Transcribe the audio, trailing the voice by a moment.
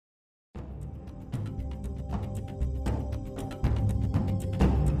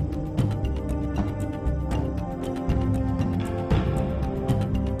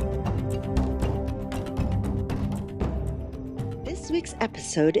week's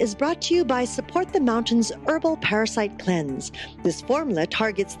episode is brought to you by Support the Mountains Herbal Parasite Cleanse. This formula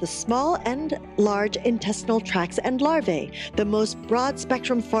targets the small and large intestinal tracts and larvae, the most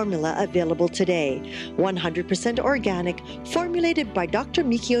broad-spectrum formula available today. 100% organic, formulated by Dr.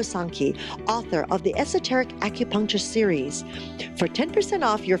 Mikio Sankey, author of the Esoteric Acupuncture series. For 10%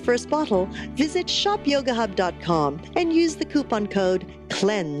 off your first bottle, visit shopyogahub.com and use the coupon code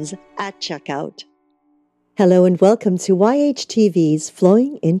CLEANSE at checkout. Hello and welcome to YHTV's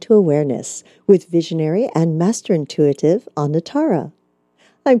Flowing into Awareness with visionary and master intuitive Anna Tara.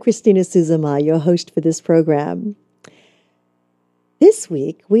 I'm Christina Suzuma, your host for this program. This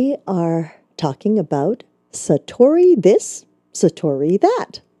week we are talking about Satori this, Satori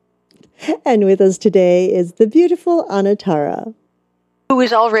that. And with us today is the beautiful Anna Tara, who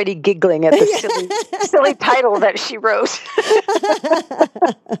is already giggling at the silly title that she wrote.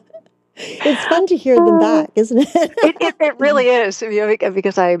 It's fun to hear them back, isn't it? It really is,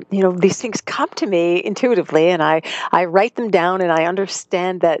 because these things come to me intuitively, and I write them down, and I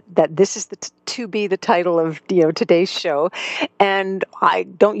understand that this is to be the title of today's show, and I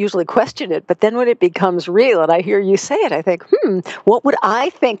don't usually question it. But then when it becomes real, and I hear you say it, I think, what would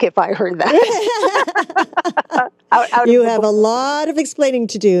I think if I heard that? You have a lot of explaining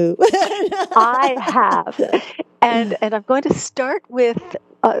to do. I have, and I'm going to start with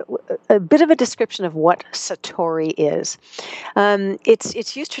a bit of a description of what Satori is.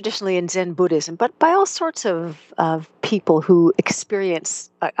 It's used traditionally in Zen Buddhism, but by all sorts of people who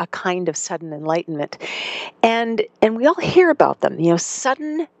experience a kind of sudden enlightenment. And we all hear about them,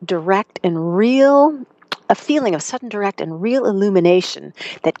 sudden, direct, and real, a feeling of sudden, direct, and real illumination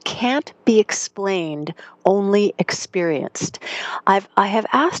that can't be explained, only experienced. I have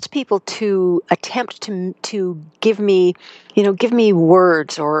asked people to attempt to give me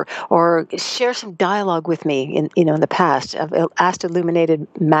words or share some dialogue with me in the past. I've asked illuminated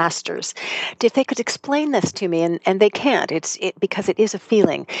masters if they could explain this to me, and they can't. It's because it is a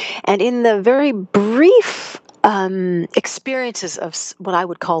feeling, and in the very brief experiences of what I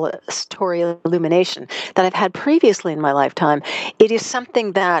would call a Satori illumination that I've had previously in my lifetime, it is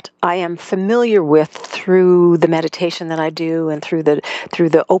something that I am familiar with through the meditation that I do and through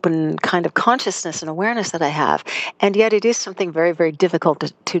the open kind of consciousness and awareness that I have, and yet it is something very, very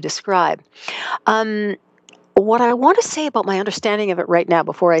difficult to describe. What I want to say about my understanding of it right now,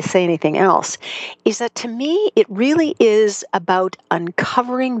 before I say anything else, is that to me it really is about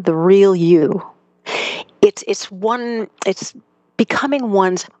uncovering the real you. It's becoming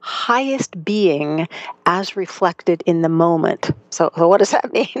one's highest being as reflected in the moment. So what does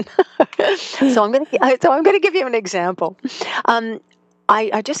that mean? So I'm going to give you an example.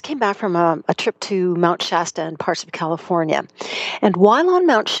 I just came back from a trip to Mount Shasta and parts of California, and while on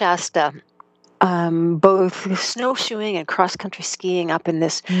Mount Shasta, both snowshoeing and cross-country skiing up in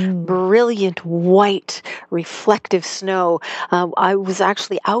this brilliant white reflective snow. I was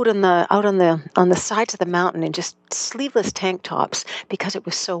actually out on the sides of the mountain in just sleeveless tank tops because it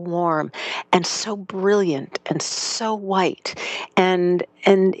was so warm and so brilliant and so white. And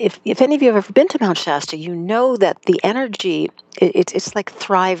if any of you have ever been to Mount Shasta, you know that the energy, it's like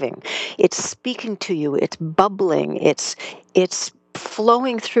thriving. It's speaking to you. It's bubbling. It's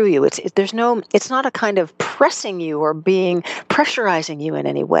flowing through you. It's not a kind of pressing you or being pressurizing you in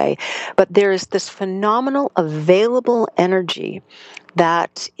any way, but there is this phenomenal available energy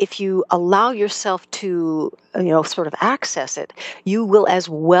that if you allow yourself to, sort of access it, you will as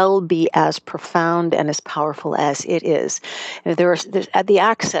well be as profound and as powerful as it is. There's the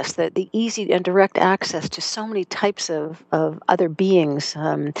access, the easy and direct access to so many types of other beings,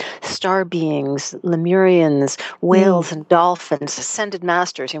 star beings, Lemurians, whales and dolphins, ascended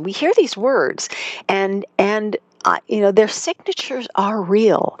masters. And we hear these words, and their signatures are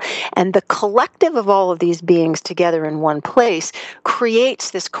real. And the collective of all of these beings together in one place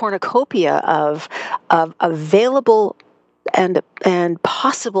creates this cornucopia of available and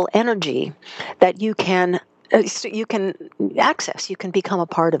possible energy that you can access. You can become a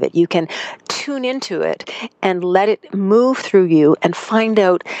part of it. You can tune into it and let it move through you and find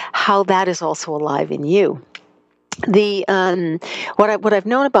out how that is also alive in you. What I've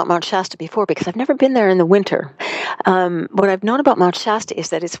known about Mount Shasta before, because I've never been there in the winter, what I've known about Mount Shasta is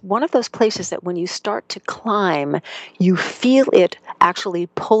that it's one of those places that when you start to climb, you feel it actually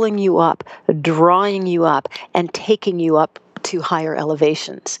pulling you up, drawing you up, and taking you up to higher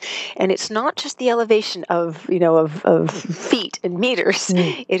elevations. And it's not just the elevation of feet and meters.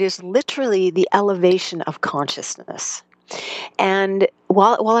 It is literally the elevation of consciousness. And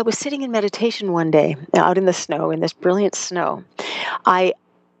while I was sitting in meditation one day out in the snow, in this brilliant snow, I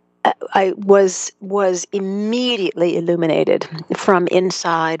I was immediately illuminated from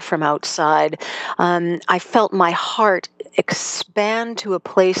inside, from outside. I felt my heart expand to a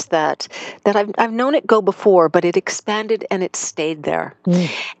place that I've known it go before, but it expanded and it stayed there.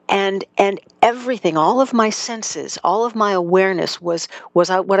 And everything, all of my senses, all of my awareness was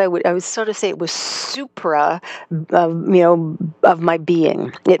what I would sort of say it was supra, of my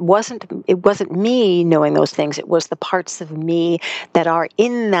being. It wasn't me knowing those things. It was the parts of me that are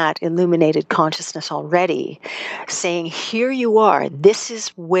in that illuminated consciousness already, saying, "Here you are. This is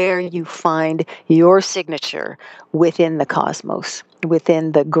where you find your signature within the cosmos."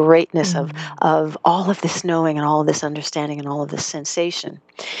 Within the greatness of all of this knowing and all of this understanding and all of this sensation.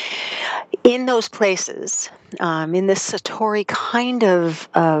 In those places, in this Satori kind of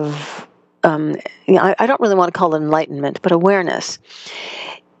I don't really want to call it enlightenment, but awareness,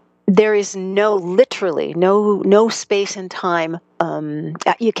 there is literally no space and time.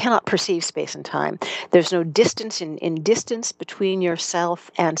 You cannot perceive space and time. There's no distance in distance between yourself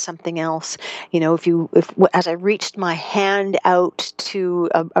and something else. If as I reached my hand out to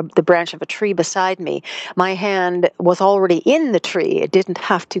the branch of a tree beside me, my hand was already in the tree. It didn't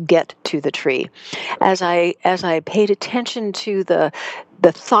have to get to the tree. As I paid attention to the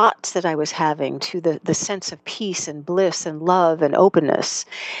thoughts that I was having, to the sense of peace and bliss and love and openness,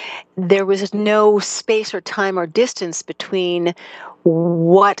 there was no space or time or distance between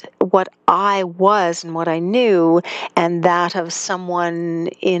what I was and what I knew and that of someone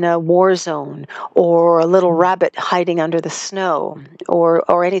in a war zone or a little rabbit hiding under the snow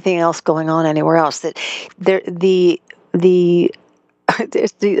or anything else going on anywhere else. That the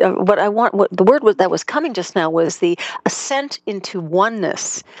word that was coming just now was the ascent into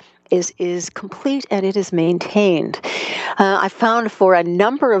oneness is complete and it is maintained. I found for a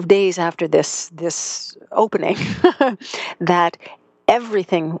number of days after this opening that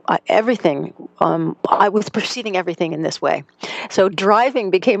everything, I was perceiving everything in this way. So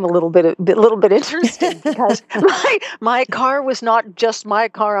driving became a little bit interesting because my car was not just my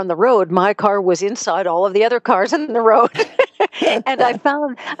car on the road. My car was inside all of the other cars on the road. And I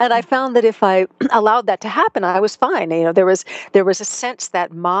found that if I allowed that to happen, I was fine. There was a sense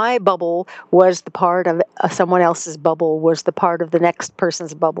that my bubble was the part of someone else's bubble, was the part of the next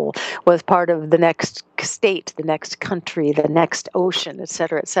person's bubble, was part of the next state, the next country, the next ocean, et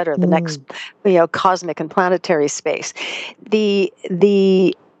cetera, the next cosmic and planetary space. The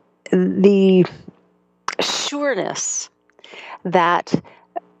sureness that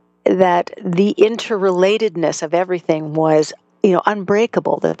the interrelatedness of everything was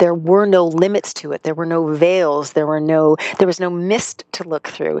unbreakable, that there were no limits to it, there were no veils, there was no mist to look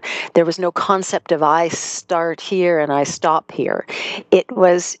through, there was no concept of I start here and I stop here. It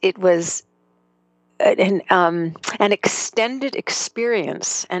was an extended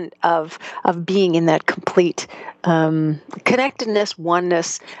experience and of being in that complete connectedness,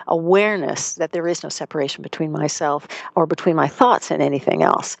 oneness, awareness that there is no separation between myself or between my thoughts and anything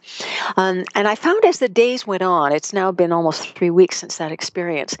else. And I found as the days went on, it's now been almost 3 weeks since that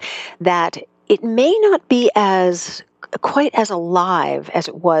experience, that it may not be quite as alive as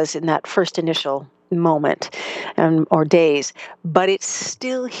it was in that first initial moment or days, but it's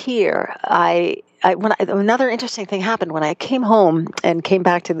still here. Another interesting thing happened when I came home and came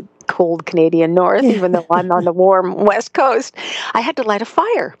back to the cold Canadian North, even though I'm on the warm West Coast. I had to light a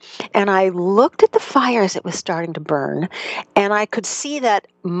fire, and I looked at the fire as it was starting to burn, and I could see that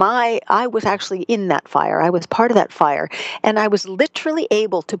I was actually in that fire. I was part of that fire, and I was literally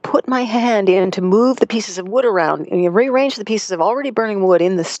able to put my hand in to move the pieces of wood around and rearrange the pieces of already burning wood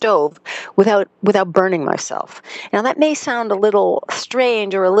in the stove without burning myself. Now that may sound a little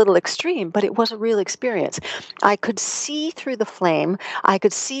strange or a little extreme, but it was a real experience. I could see through the flame. I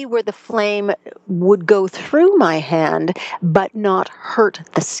could see where the flame would go through my hand, but not hurt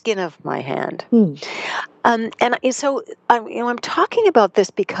the skin of my hand. And so I'm talking about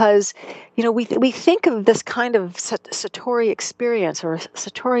this because we think of this kind of Satori experience or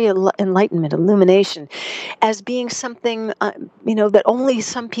Satori enlightenment, illumination, as being something that only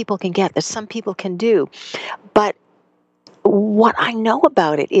some people can get, that some people can do. But what I know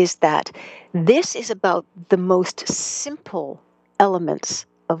about it is that this is about the most simple elements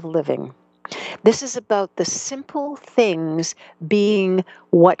of living. This is about the simple things being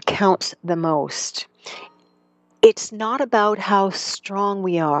what counts the most. It's not about how strong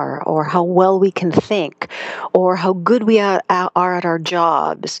we are or how well we can think or how good we are at our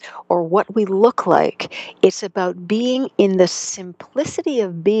jobs or what we look like. It's about being in the simplicity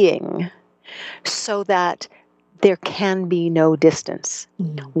of being so that there can be no distance.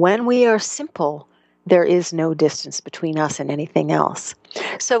 When we are simple, there is no distance between us and anything else.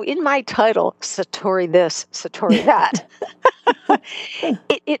 So in my title, Satori this, Satori that,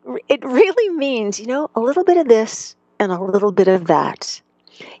 it really means, a little bit of this and a little bit of that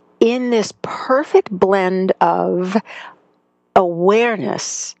in this perfect blend of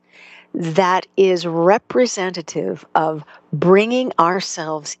awareness that is representative of bringing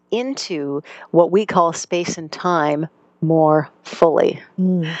ourselves into what we call space and time more fully.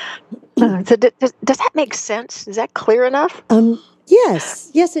 So does that make sense? Is that clear enough?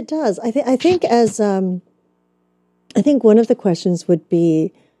 Yes, it does. I think I think one of the questions would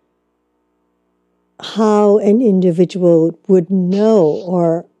be how an individual would know,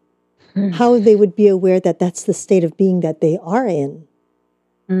 or how they would be aware that that's the state of being that they are in.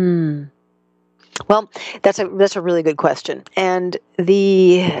 Well, that's a really good question, and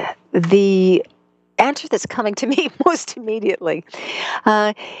the answer that's coming to me most immediately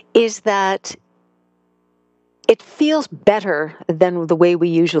is that it feels better than the way we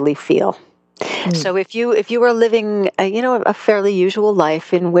usually feel. So if you are living a fairly usual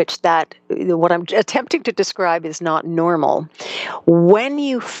life in which that what I'm attempting to describe is not normal, when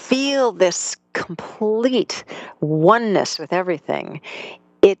you feel this complete oneness with everything,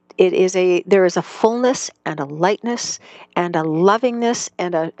 there is a fullness and a lightness and a lovingness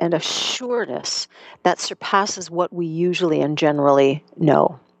and a sureness that surpasses what we usually and generally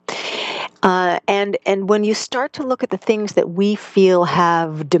know. And when you start to look at the things that we feel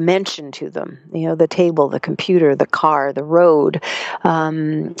have dimension to them, the table, the computer, the car, the road,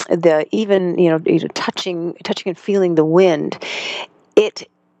 touching and feeling the wind,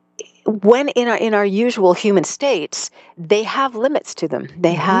 when in our usual human states, they have limits to them.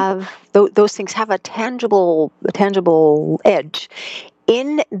 They have those things have a tangible edge.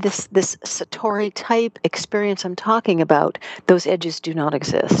 In this Satori type experience I'm talking about, those edges do not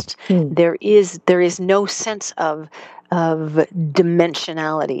exist. There is no sense of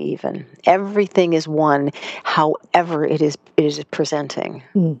dimensionality even. Everything is one, however it is presenting.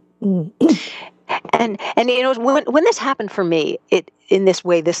 And when this happened for me, in this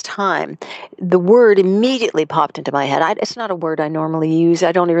way this time, the word immediately popped into my head. It's not a word I normally use.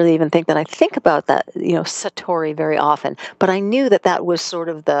 I don't really even think that I think about that, Satori very often. But I knew that was sort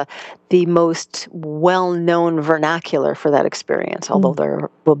of the most well-known vernacular for that experience, although there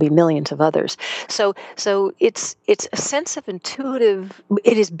will be millions of others. So it's a sense of intuitive.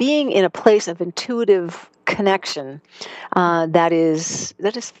 It is being in a place of intuitive connection that is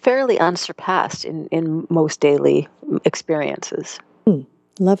fairly unsurpassed in most daily experiences.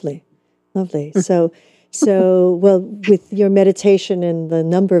 Lovely. So well, with your meditation and the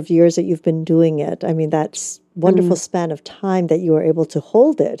number of years that you've been doing it, I mean, that's wonderful span of time that you are able to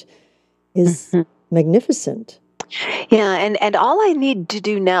hold it is magnificent. Yeah, and all I need to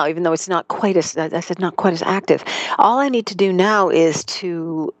do now, even though it's not quite as active, all I need to do now is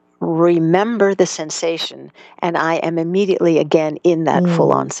to remember the sensation, and I am immediately again in that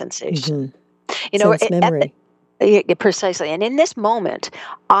full-on sensation. Sense memory. Precisely. And in this moment,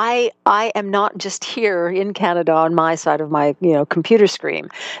 I am not just here in Canada on my side of my computer screen.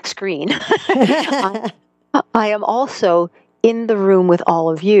 I am also in the room with all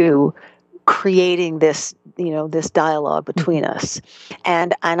of you, creating this dialogue between us,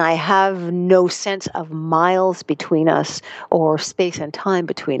 and I have no sense of miles between us or space and time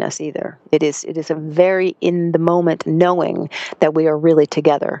between us either. It is a very in the moment knowing that we are really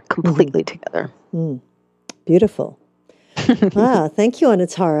together, completely together. Beautiful. Wow, thank you,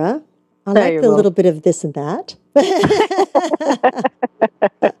 Anatara. I like the little bit of this and that.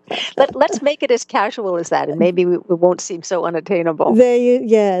 Let's make it as casual as that, and maybe it won't seem so unattainable.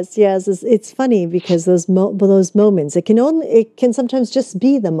 Yes. It's funny because those moments, it can sometimes just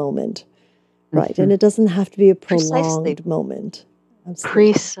be the moment, right? And it doesn't have to be a prolonged moment.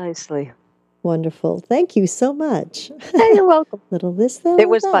 Absolutely. Precisely. Wonderful. Thank you so much. Hey, you're welcome. Little this, though. It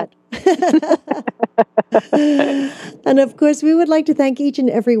was fun. And of course, we would like to thank each and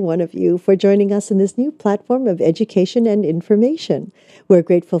every one of you for joining us in this new platform of education and information. We're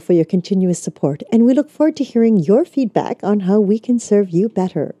grateful for your continuous support, and we look forward to hearing your feedback on how we can serve you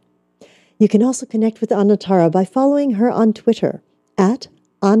better. You can also connect with Anatara by following her on Twitter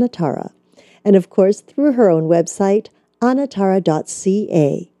 @Anatara, and of course through her own website,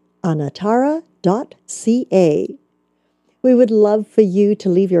 anatara.ca. anatara.ca. We would love for you to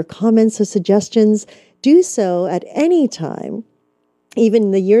leave your comments or suggestions. Do so at any time, even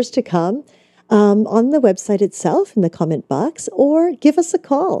in the years to come, on the website itself in the comment box, or give us a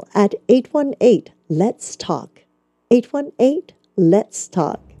call at 818-LETS-TALK.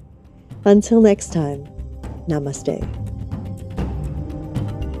 818-LETS-TALK. Until next time, namaste.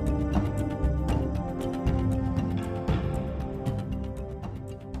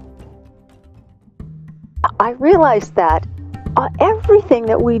 I realized that everything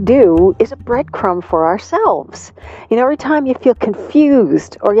that we do is a breadcrumb for ourselves. Every time you feel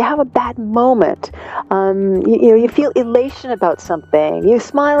confused or you have a bad moment, you feel elation about something, you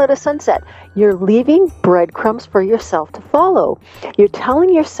smile at a sunset, you're leaving breadcrumbs for yourself to follow. You're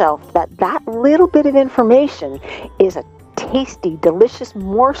telling yourself that that little bit of information is a tasty, delicious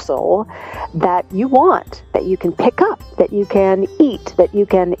morsel that you want, that you can pick up, that you can eat, that you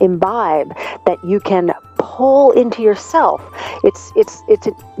can imbibe, that you can pull into yourself. It's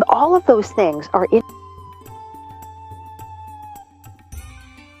all of those things are in